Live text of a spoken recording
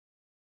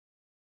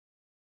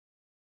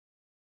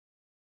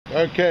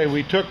Okay,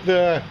 we took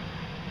the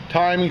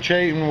timing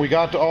chain and we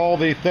got to all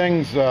the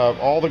things,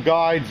 all the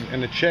guides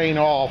and the chain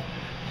off.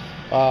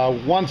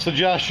 One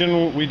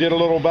suggestion, we did a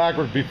little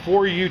backwards.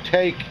 Before you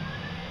take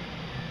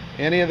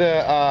any of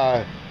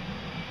the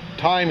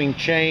timing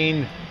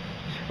chain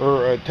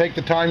or take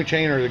the timing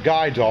chain or the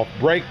guides off,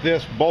 break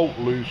this bolt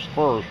loose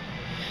first.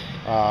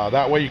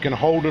 That way you can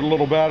hold it a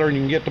little better and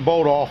you can get the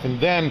bolt off, and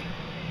then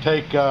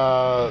take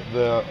the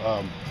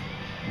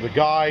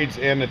guides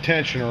and the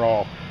tensioner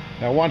off.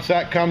 Now once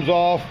that comes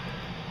off,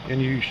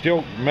 and you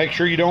still make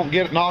sure you don't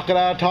knock it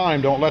out of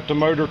time, don't let the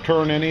motor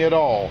turn any at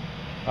all.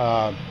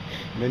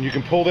 Then you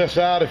can pull this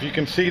out. If you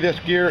can see this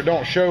gear, it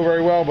don't show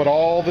very well, but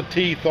all the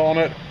teeth on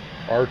it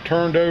are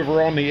turned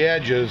over on the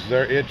edges.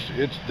 There,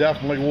 it's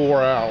definitely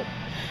wore out.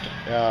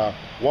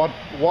 What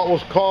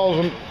was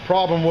causing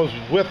problem was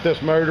with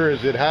this motor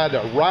is it had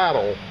a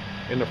rattle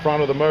in the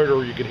front of the motor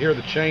where you could hear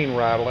the chain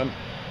rattling.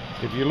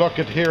 If you look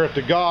at here at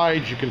the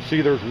guides, you can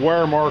see there's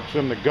wear marks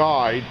in the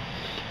guide.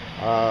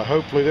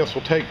 Hopefully this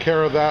will take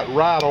care of that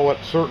rattle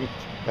at certain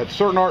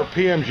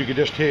RPMs. You could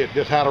just hear it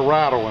just had a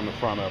rattle in the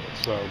front of it.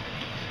 So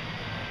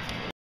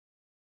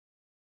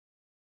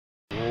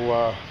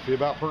we'll see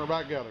about putting it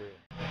back together here.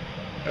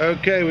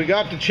 Okay, we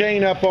got the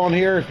chain up on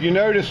here. If you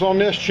notice on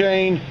this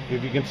chain,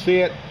 if you can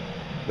see it,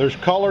 there's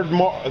colored,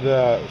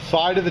 the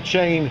side of the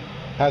chain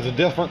has a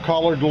different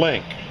colored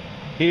link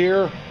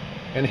here,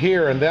 and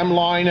them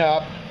line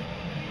up.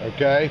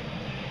 Okay,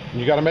 and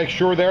you got to make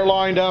sure they're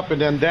lined up.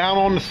 And then down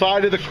on the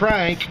side of the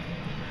crank,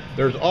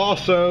 there's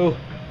also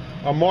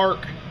a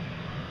mark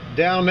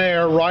down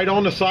there right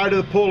on the side of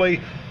the pulley.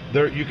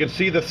 There you can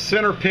see the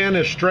center pin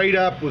is straight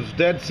up, was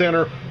dead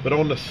center, but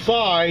on the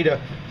side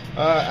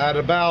at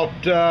about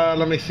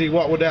let me see,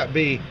 what would that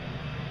be?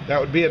 That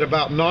would be at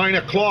about 9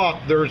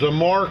 o'clock. There's a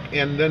mark,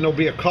 and then there'll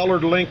be a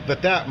colored link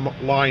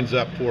that lines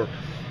up for.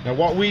 Now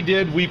what we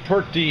did, we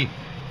put the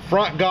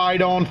front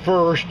guide on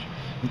first,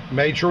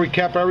 made sure we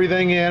kept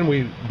everything in,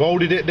 we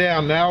bolted it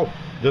down. Now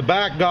the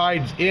back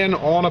guide's in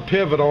on a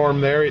pivot arm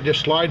there. It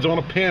just slides on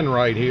a pin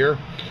right here,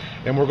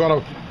 and we're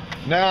gonna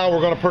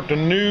put the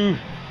new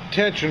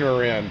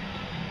tensioner in.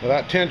 Now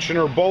that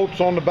tensioner bolts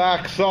on the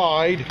back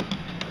side.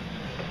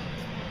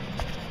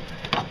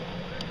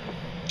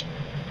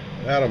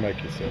 That'll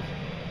make you sick.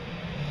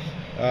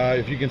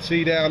 If you can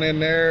see down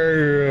in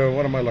there,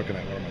 what am I looking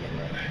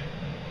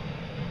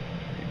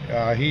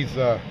at? He's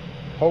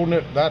holding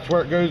it. That's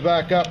where it goes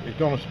back up. He's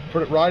going to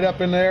put it right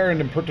up in there and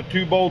then put the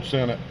two bolts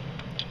in it.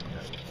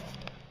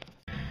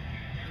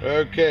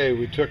 Okay,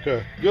 we took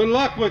a good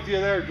luck with you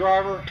there,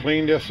 driver.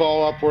 Cleaned this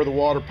all up where the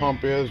water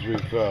pump is. We've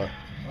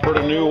put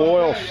a new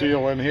oil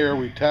seal in here.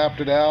 We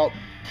tapped it out,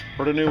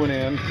 put a new one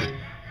in.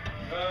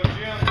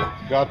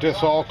 Got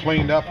this all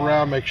cleaned up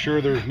around, make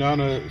sure there's none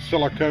of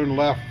silicone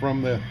left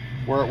from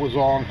where it was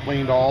on.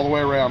 Cleaned all the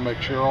way around,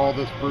 make sure all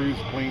this bruise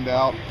cleaned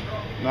out.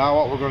 Now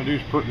what we're going to do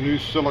is put new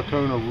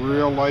silicone, a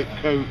real light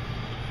coat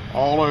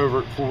all over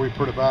it before we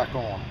put it back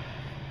on.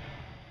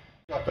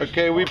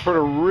 Okay, we put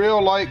a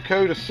real light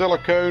coat of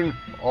silicone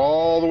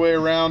all the way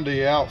around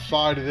the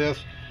outside of this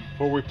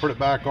before we put it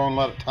back on.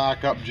 Let it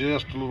tack up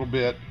just a little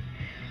bit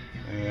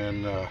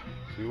and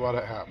see what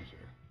happens here.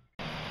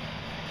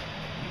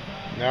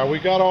 Now we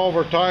got all of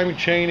our timing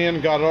chain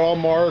in, got it all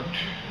marked.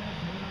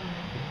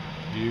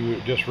 You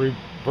just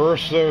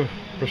reverse the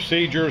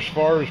procedure as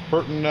far as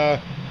putting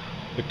the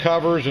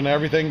covers and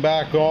everything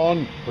back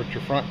on. Put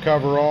your front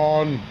cover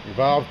on, your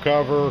valve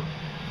cover,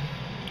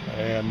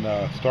 and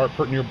start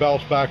putting your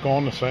belts back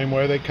on the same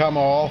way they come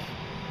off.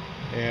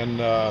 And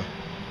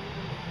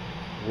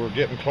we're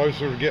getting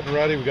closer to getting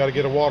ready. We got to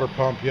get a water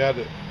pump yet.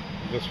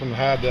 This one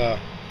had a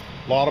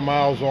lot of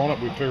miles on it.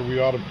 We figured we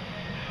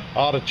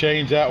ought to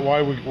change that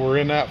while we're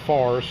in that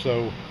far.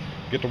 So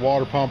get the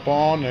water pump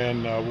on,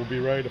 and we'll be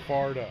ready to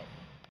fire it up.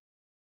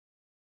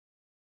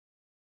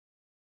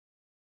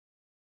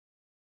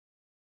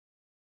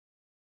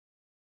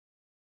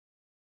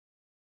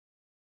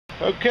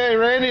 Okay,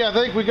 Randy, I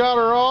think we got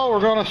her all. We're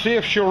going to see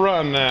if she'll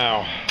run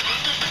now.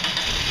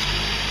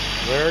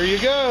 There you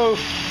go.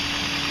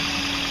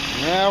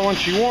 Now when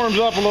she warms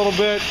up a little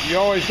bit, you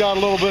always got a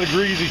little bit of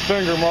greasy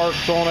finger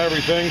marks on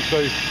everything, so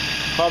you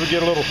probably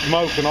get a little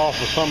smoking off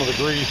of some of the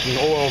grease and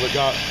oil that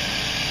got,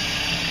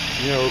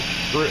 you know,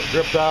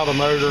 dripped out of the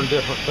motor and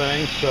different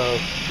things. So,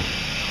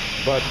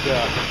 but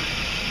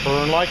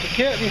burn like a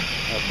kitten.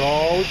 That's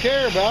all we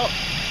care about.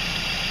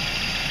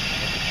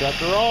 Have to check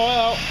her all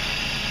out.